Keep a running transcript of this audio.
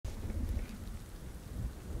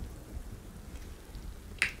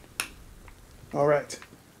All right.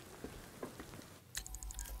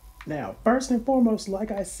 Now, first and foremost,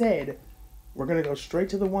 like I said, we're gonna go straight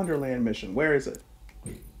to the Wonderland mission. Where is it?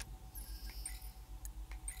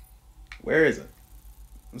 Where is it?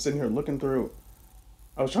 I'm sitting here looking through.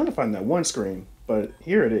 I was trying to find that one screen, but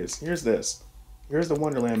here it is. Here's this. Here's the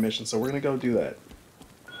Wonderland mission, so we're gonna go do that.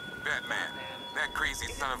 Batman, that crazy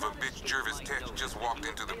son of a bitch Jervis Tetch just walked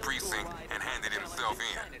into the precinct and handed himself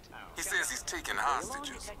in. He says he's taking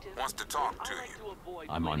hostages, wants to talk to you.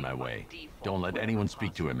 I'm on my way. Don't let anyone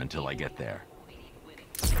speak to him until I get there.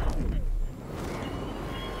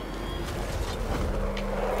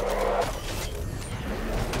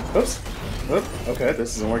 Oops. Oop. Okay,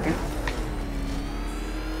 this isn't working.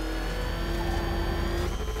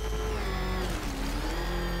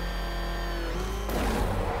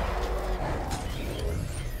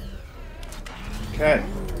 Okay.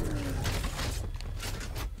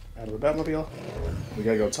 Out of the Batmobile. We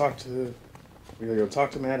gotta go talk to. We gotta go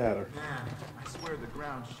talk to Mad Hatter. Man, I swear the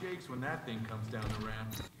ground shakes when that thing comes down the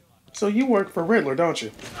ramp. So you work for Riddler, don't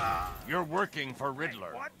you? You're working for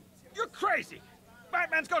Riddler. What? You're crazy!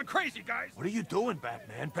 Batman's gone crazy, guys! What are you doing,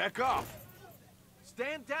 Batman? Back off.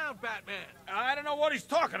 Stand down, Batman! I don't know what he's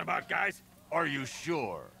talking about, guys. Are you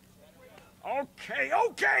sure? Okay,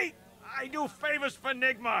 okay! I do favors for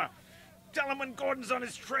Enigma. Tell him when Gordon's on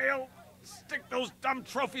his trail. Stick those dumb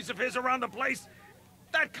trophies of his around the place.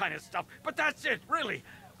 That kind of stuff. But that's it, really.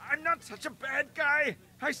 I'm not such a bad guy.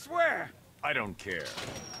 I swear. I don't care.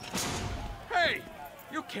 Hey!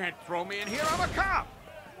 You can't throw me in here. I'm a cop.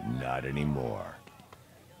 Not anymore.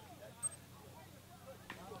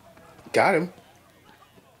 Got him.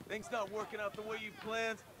 Things not working out the way you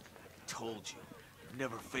planned? Told you. I've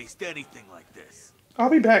never faced anything like this. I'll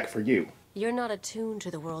be back for you. You're not attuned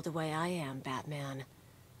to the world the way I am, Batman.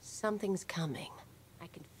 Something's coming. I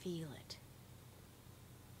can feel it.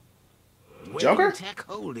 Joker? Wayne Tech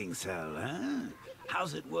holding cell, huh?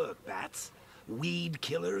 How's it work, Bats? Weed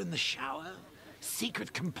killer in the shower?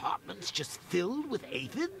 Secret compartments just filled with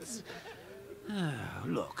aphids?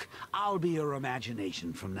 Look, I'll be your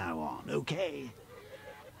imagination from now on, okay?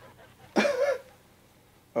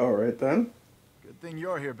 All right then. Good thing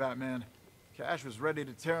you're here, Batman. Cash was ready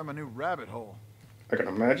to tear him a new rabbit hole. I can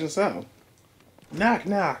imagine so. Knock,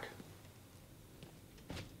 knock.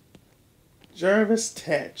 Jervis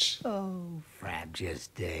Tetch. Oh, Frabjous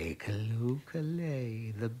Day,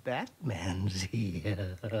 Kaloo-Kalay, the Batman's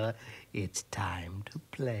here. It's time to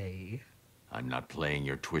play. I'm not playing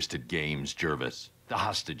your twisted games, Jervis. The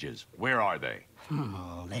hostages, where are they?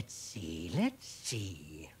 Let's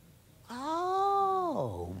see.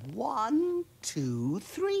 Oh, 1, 2,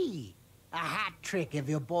 3. A hat trick of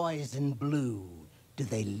your boys in blue. Do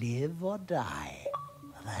they live or die?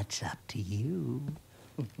 That's up to you.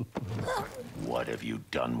 What have you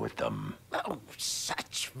done with them? Oh,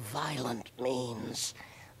 such violent means,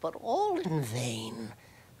 but all in vain.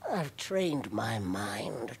 I've trained my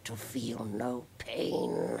mind to feel no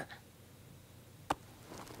pain.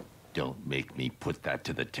 Don't make me put that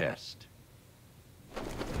to the test.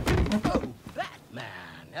 Oh, Batman,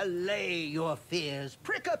 allay your fears,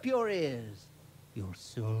 prick up your ears. You'll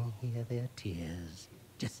soon hear their tears.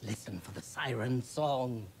 Just listen for the siren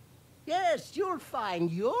song. Yes, you'll find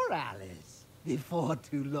your Alice before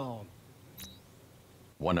too long.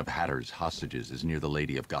 One of Hatter's hostages is near the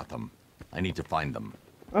Lady of Gotham. I need to find them.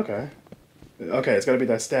 Okay. Okay, it's gotta be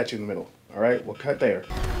that statue in the middle. Alright, we'll cut there.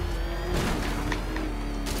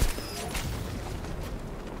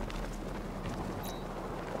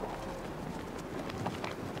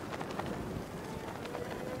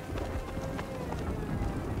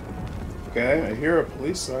 Okay, I hear a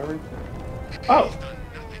police siren. Oh!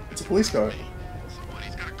 It's a police car.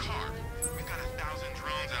 Somebody's got a car. We've got 1,000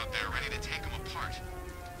 drones out there ready to take them apart.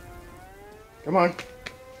 Come on.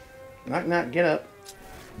 Knock, knock, get up.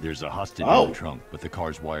 There's a hostage Oh. in the trunk, but the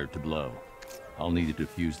car's wired to blow. I'll need to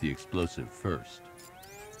defuse the explosive first.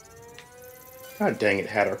 God dang it,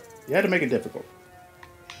 Hatter. You had to make it difficult.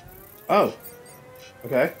 Oh.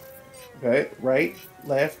 Okay. Okay, right,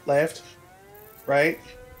 left, left, right,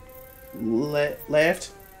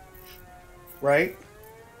 left, right.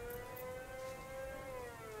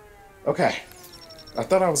 Okay. I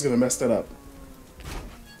thought I was gonna mess that up.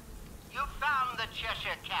 You found the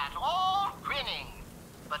Cheshire Cat, all grinning.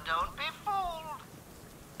 But don't be fooled.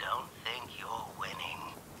 Don't think you're winning.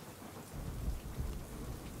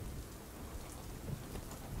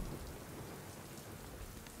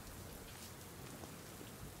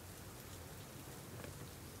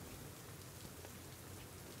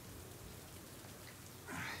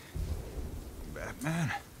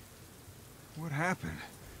 Batman? What happened?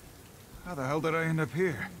 How the hell did I end up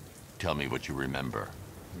here? Tell me what you remember.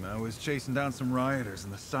 I was chasing down some rioters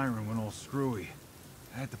and the siren went all screwy.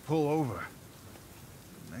 I had to pull over.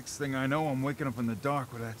 Next thing I know, I'm waking up in the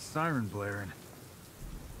dark with that siren blaring.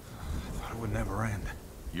 I thought it would never end.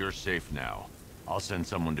 You're safe now. I'll send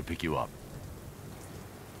someone to pick you up.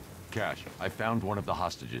 Cash, I found one of the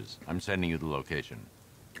hostages. I'm sending you the location.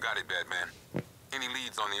 You got it, Batman. Any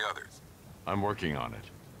leads on the others? I'm working on it.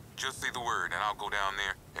 Just say the word and I'll go down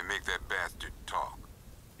there and make that bastard talk.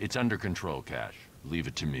 It's under control, Cash. Leave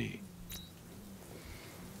it to me.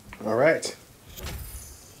 All right.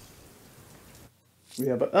 We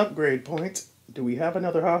have an upgrade point. Do we have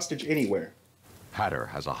another hostage anywhere? Hatter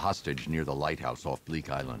has a hostage near the lighthouse off Bleak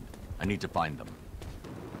Island. I need to find them.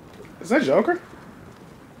 Is that Joker?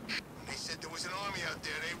 They said there was an army out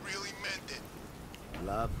there. They really meant it.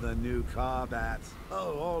 Love the new car, Bats.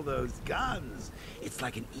 Oh, all those guns. It's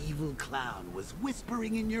like an evil clown was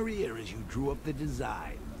whispering in your ear as you drew up the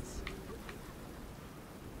designs.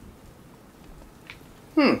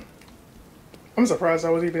 I'm surprised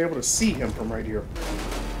I was even able to see him from right here.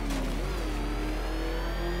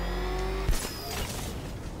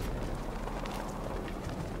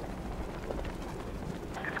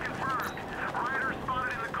 It's confirmed. Rider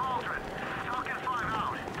spotted in the cauldron. Falcon 5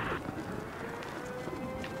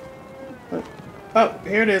 out. Oh,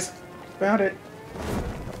 here it is. Found it.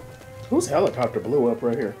 Whose helicopter blew up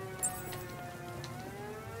right here?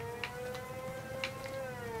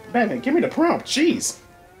 Batman, give me the prompt. Jeez.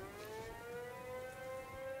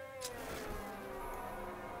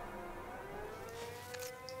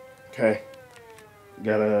 Okay.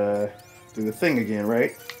 Gotta do the thing again,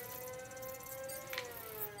 right?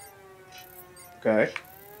 Okay.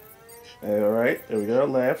 Alright, there we go.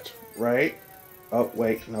 Left, right. Oh,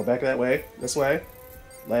 wait. No, back that way. This way.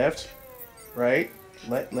 Left. Right.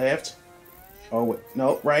 Left. Oh, wait.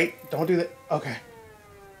 No, right. Don't do that. Okay.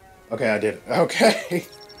 Okay, I did it. Okay.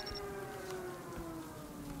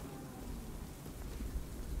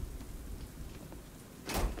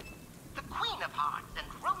 The Queen of Hearts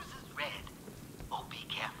and Roses Red. Oh, be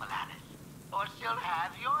careful, Alice, or she'll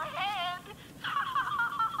have your head.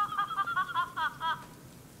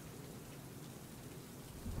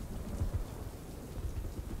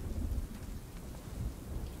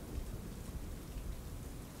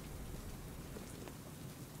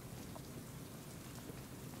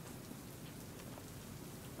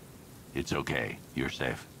 It's okay. You're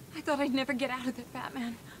safe. I thought I'd never get out of there,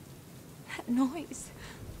 Batman. That noise.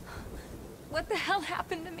 What the hell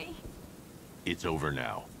happened to me? It's over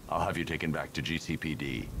now. I'll have you taken back to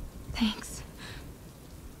GCPD. Thanks.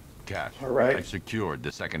 Cash, All right. I've secured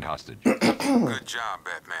the second hostage. Good job,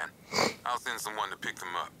 Batman. I'll send someone to pick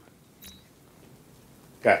them up.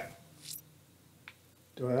 Okay.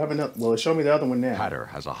 Do I have enough? Well, show me the other one now. Hatter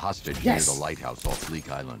has a hostage Yes. near the lighthouse off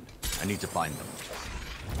Bleak Island. I need to find them.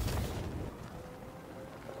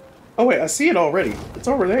 Oh, wait. I see it already. It's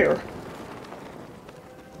over there.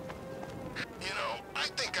 You know, I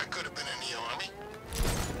think I could have been in the army.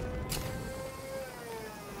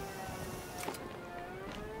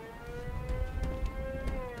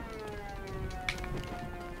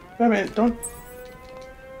 Batman, don't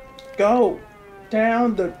go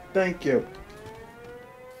down the... Thank you.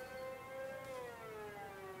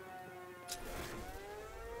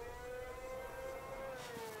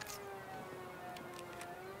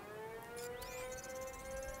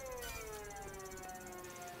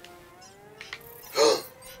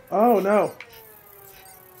 Oh, no.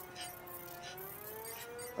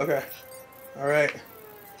 Okay. Alright.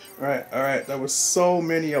 Alright. There was so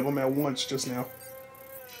many of them at once just now.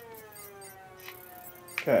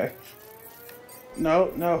 Okay.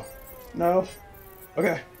 No.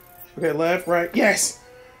 Okay, left, right. Yes!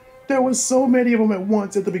 There was so many of them at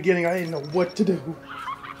once at the beginning, I didn't know what to do.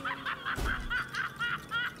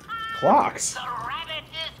 Clocks. The rabbit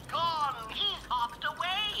is gone. He's hopped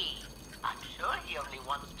away. I'm sure he only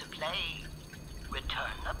wants to play.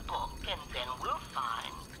 Return the book and then we'll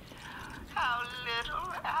find how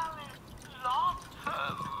little Alice lost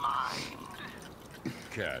her mind.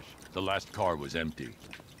 Cash, the last car was empty.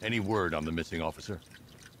 Any word on the missing officer?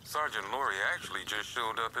 Sergeant Laurie actually just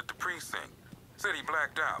showed up at the precinct. Said he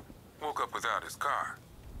blacked out. Woke up without his car.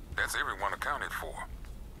 That's everyone accounted for.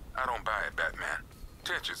 I don't buy it, Batman.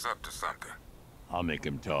 Tetch is up to something. I'll make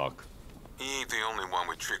him talk. He ain't the only one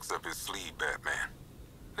with tricks up his sleeve, Batman.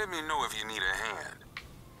 Let me know if you need a hand.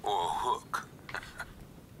 Or a hook.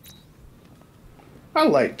 I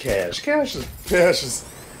like Cash. Cash is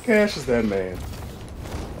that man.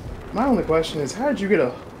 My only question is, how did you get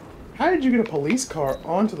a police car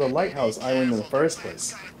onto the lighthouse island in the first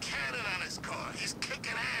place? Got a cannon on his car. He's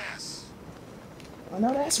kicking ass. I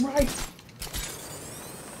know that's right.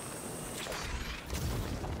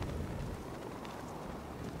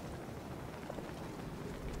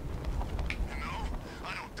 You know,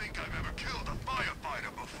 I don't think I've ever killed a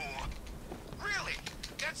firefighter before. Really?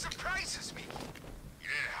 That surprises me. Yeah,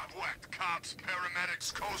 I've whacked cops,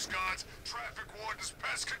 paramedics, coast guards, traffic wardens,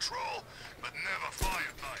 pest control, but never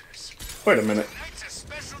firefighters. Wait a minute. Tonight's a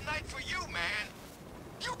special night for you, man.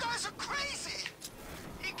 You guys are crazy.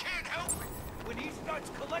 He can't help it. When he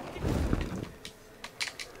starts collecting...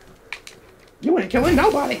 You ain't killing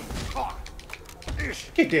nobody.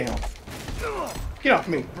 Get down. Get off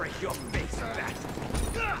me. Break your face of that.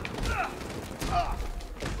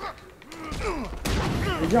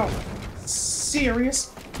 Are y'all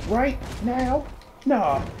serious right now?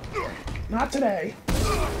 No. Not today.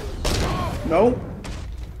 Nope.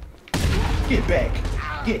 Get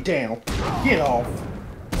back. Get down. Get off.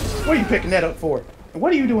 What are you picking that up for? And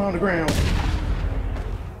what are you doing on the ground?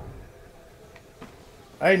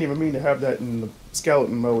 I didn't even mean to have that in the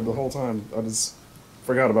skeleton mode the whole time. I just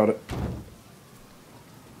forgot about it.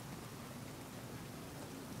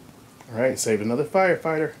 Alright, saved another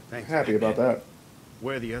firefighter. Thanks, Happy about that.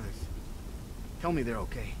 Where are the others? Tell me they're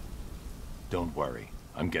okay. Don't worry.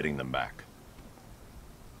 I'm getting them back.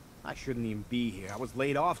 I shouldn't even be here. I was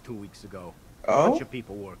laid off 2 weeks ago. A Oh? bunch of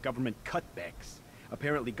people were. Government cutbacks.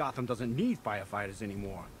 Apparently Gotham doesn't need firefighters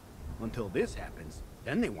anymore. Until this happens.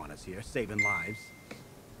 Then they want us here, saving lives.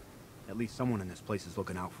 At least someone in this place is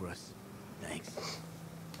looking out for us. Thanks.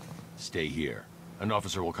 Stay here. An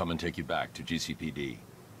officer will come and take you back to GCPD.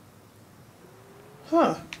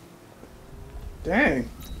 Huh. Dang.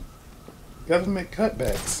 Government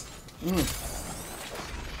cutbacks.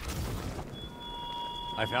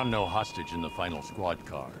 I found no hostage in the final squad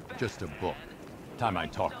car. Just a book. Time I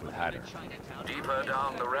talked with Hatter. Deeper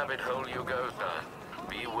down the rabbit hole you go, sir.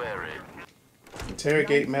 Be wary.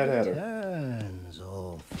 Interrogate Mad Hatter. Turns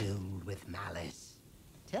all filled with malice.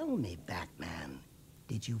 Tell me, Batman,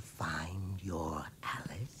 did you find your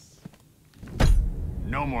Alice?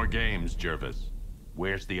 No more games, Jervis.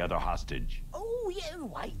 Where's the other hostage? Oh, yeah,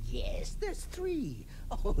 why, yes, there's 3.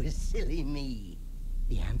 Oh, silly me.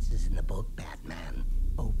 The answer's in the book, Batman.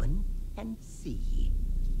 Open and see.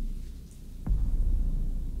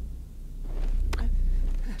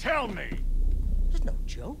 Tell me! There's no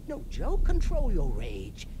joke, no joke. Control your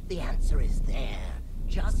rage. The answer is there.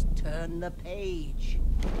 Just turn the page.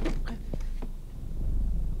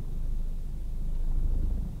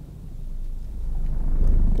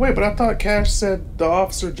 Wait, but I thought Cash said the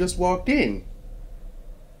officer just walked in.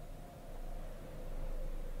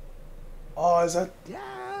 Oh, is that...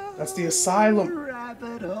 That's the asylum.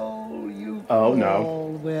 Rabbit hole, you Oh, no.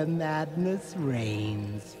 fall where madness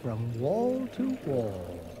reigns from wall to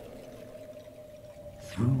wall.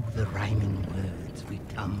 Through the rhyming words we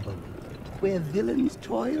tumble, where villains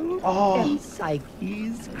toil and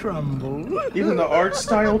psyches crumble. Even the art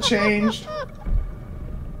style changed.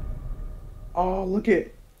 Oh, look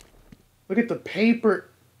at the paper.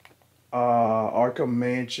 Arkham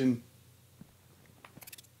Mansion.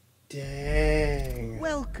 Dang.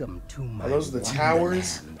 Welcome to my Are those the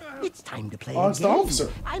towers? Wonderland. It's time to play Oh, a it's the game. officer.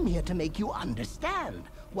 I'm here to make you understand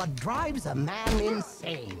what drives a man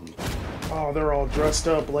insane. Oh, they're all dressed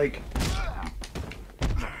up like...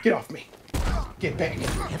 Get off me. Get back.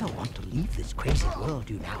 If you ever want to leave this crazy world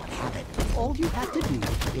you now inhabit, all you have to do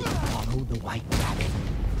is follow the White Rabbit.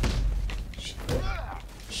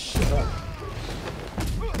 Shut up.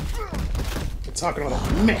 We're talking about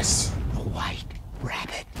a mess. The White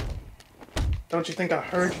Rabbit. Don't you think I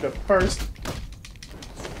heard you the first?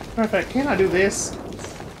 Matter of fact, can I do this?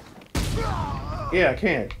 Yeah, I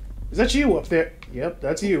can. Is that you up there? Yep,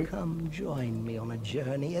 that's you. Come join me on a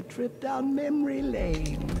journey, a trip down memory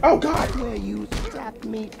lane. Oh, God! Where you strapped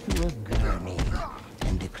me to a gurney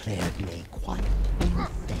and declared me quite insane.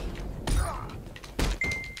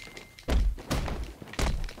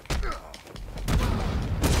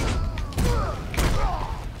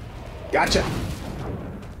 Gotcha.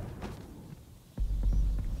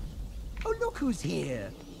 Oh, look who's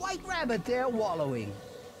here. White Rabbit there wallowing.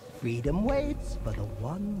 Freedom waits for the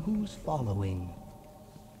one who's following.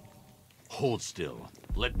 Hold still.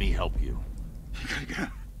 Let me help you.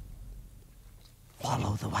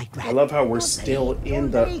 Follow the White Rabbit. I love how we're still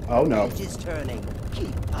in the... Oh, no. Page is turning.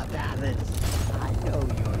 Keep a balance. I know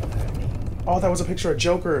you're learning. Oh, that was a picture of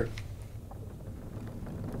Joker.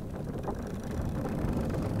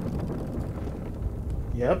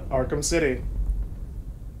 Yep, Arkham City.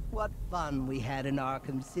 What fun we had in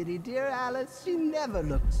Arkham City, dear Alice. She never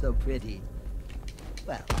looked so pretty.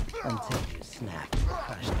 Well, until you snapped and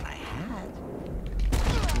crushed my hat.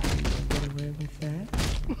 Did you get away with that?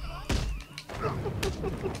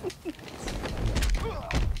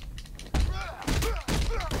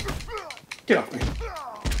 Get off me.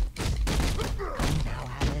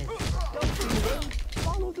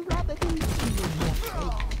 Follow the rabbit and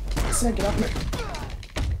I said get off me.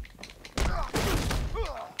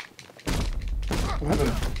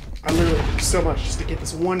 I literally do so much just to get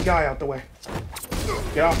this one guy out the way.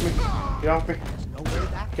 Get off me. Get off me.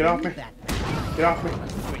 Get off me. Get off me.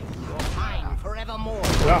 you're mine forevermore.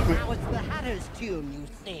 Get off me. Now it's the Hatter's tune you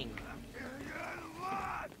sing.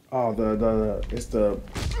 Oh, it's the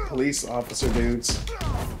police officer dudes.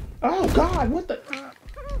 Oh God, what the?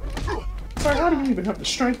 Sorry, how do you even have the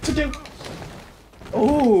strength to do?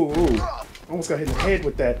 Oh, almost got hit in the head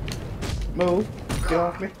with that. Move. Get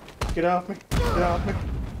off me. Get off me. Get off me.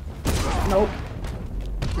 Nope.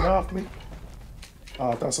 Get off me. Oh,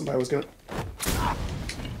 I thought somebody was gonna.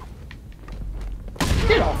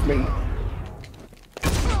 Get off me.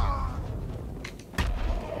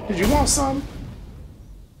 Did you want some?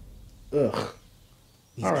 Ugh.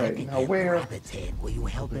 All right, now where? Rabbit's head. Will you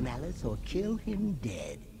help him, Alice, or kill him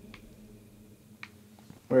dead?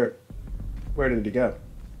 Where did he go?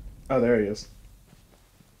 Oh, there he is.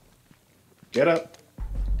 Get up.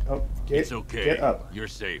 Oh, It's okay. Get up. You're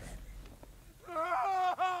safe.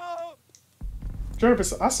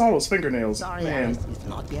 Jervis, I saw those fingernails, Sorry, man. Alice, it's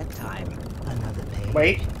not yet time. Another page.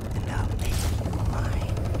 Wait. And I'll make you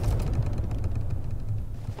mine.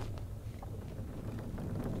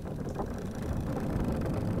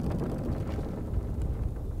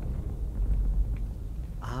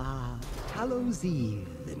 Ah, Hallows Eve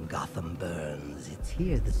and Gotham burns. It's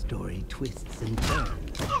here the story twists and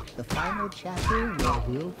turns. The final chapter where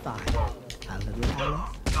we'll find a little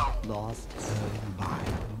Alice lost her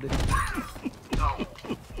mind.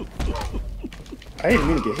 I didn't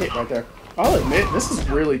mean to get hit right there. I'll admit, this is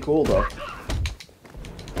really cool, though.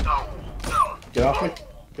 Get off me.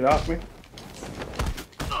 Get off me.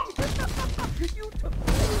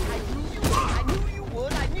 I knew you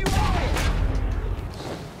would. I knew I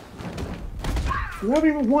would. You haven't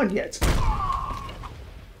even won yet.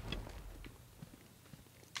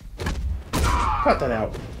 Cut that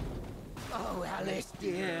out. Oh, Alice,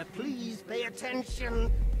 dear, please pay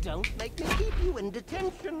attention. Don't make me keep you in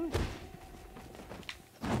detention.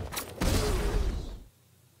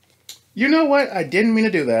 You know what? I didn't mean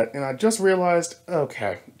to do that, and I just realized,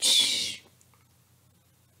 okay.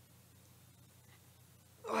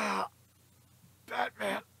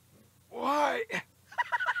 Batman, why?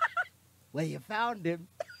 Well, you found him.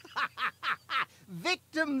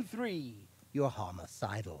 Victim 3. You're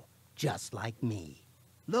homicidal, just like me.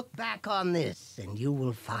 Look back on this, and you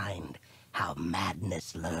will find how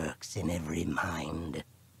madness lurks in every mind.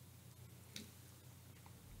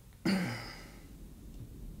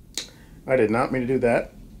 I did not mean to do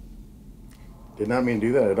that. Did not mean to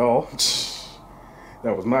do that at all.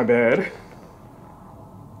 That was my bad.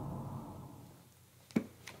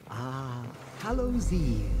 Ah, Hallows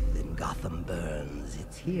Eve and Gotham burns.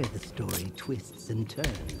 It's here the story twists and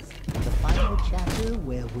turns. The final chapter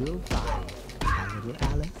where we'll find a little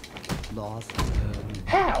Alice lost her.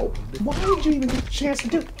 How? Why did you even get a chance to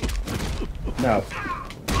do it? No.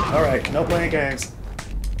 Alright, no playing games.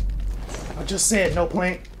 I just said no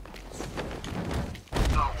playing.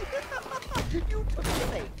 You took the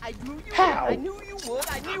bait. I knew you How? would. I knew you would.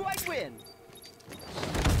 I knew I'd win.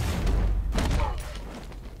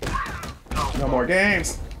 No more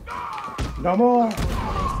games. No more.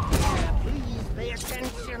 Please pay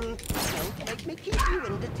attention. Don't make me keep you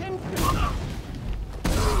in detention.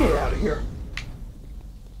 Get out of here.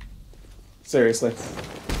 Seriously.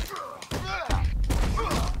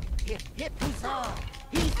 Hip, huzzah!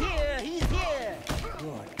 He's here! He's here!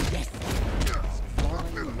 Your destiny is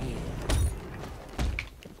drawing near.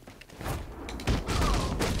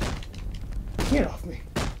 Get off me.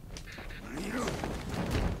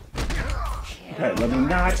 Okay, let me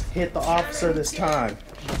not hit the officer this time.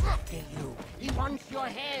 He's after you. He wants your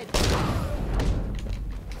head.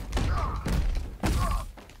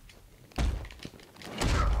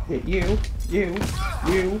 Hit you.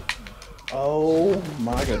 You. Oh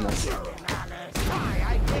my goodness.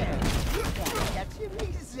 I dare. You can't catch him.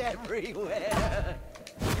 He's everywhere.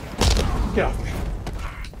 Get off me.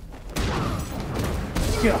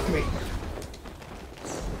 Get off me.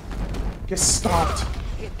 Get stopped.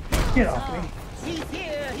 Get off me. He's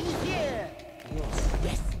here. He's here. Your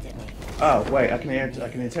destiny. Oh wait, I can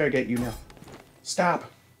interrogate you now.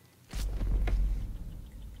 Stop.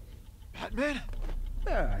 Batman?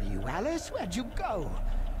 Where are you, Alice? Where'd you go?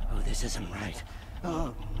 Oh, this isn't right.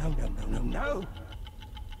 Oh, no.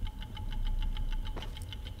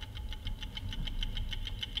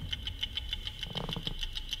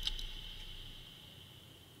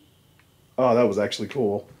 Oh, that was actually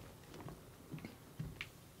cool.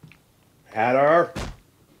 At her.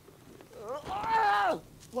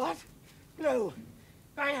 What? No,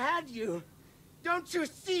 I had you. Don't you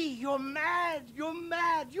see? You're mad. You're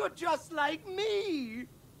mad. You're just like me.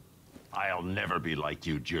 I'll never be like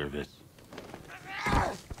you, Jervis.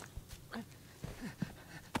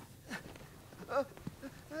 Oh,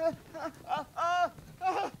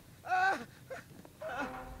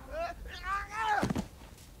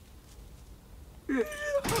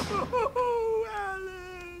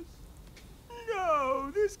 Alice!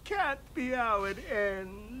 No, this can't be how it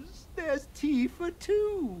ends. There's tea for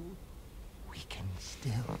two. We can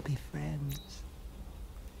still be friends.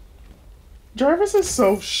 Jarvis is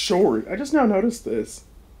so short. I just now noticed this.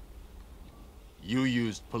 You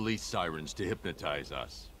used police sirens to hypnotize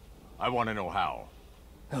us. I want to know how.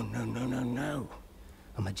 Oh, no.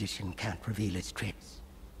 A magician can't reveal his tricks.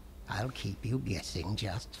 I'll keep you guessing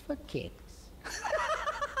just for kicks.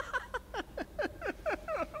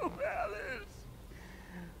 Oh, Alice.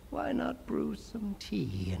 Why not brew some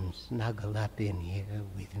tea and snuggle up in here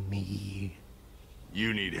with me?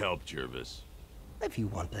 You need help, Jervis. If you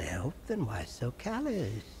want the help, then why so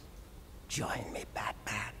callous? Join me,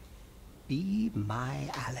 Batman. Be my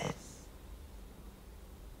Alice.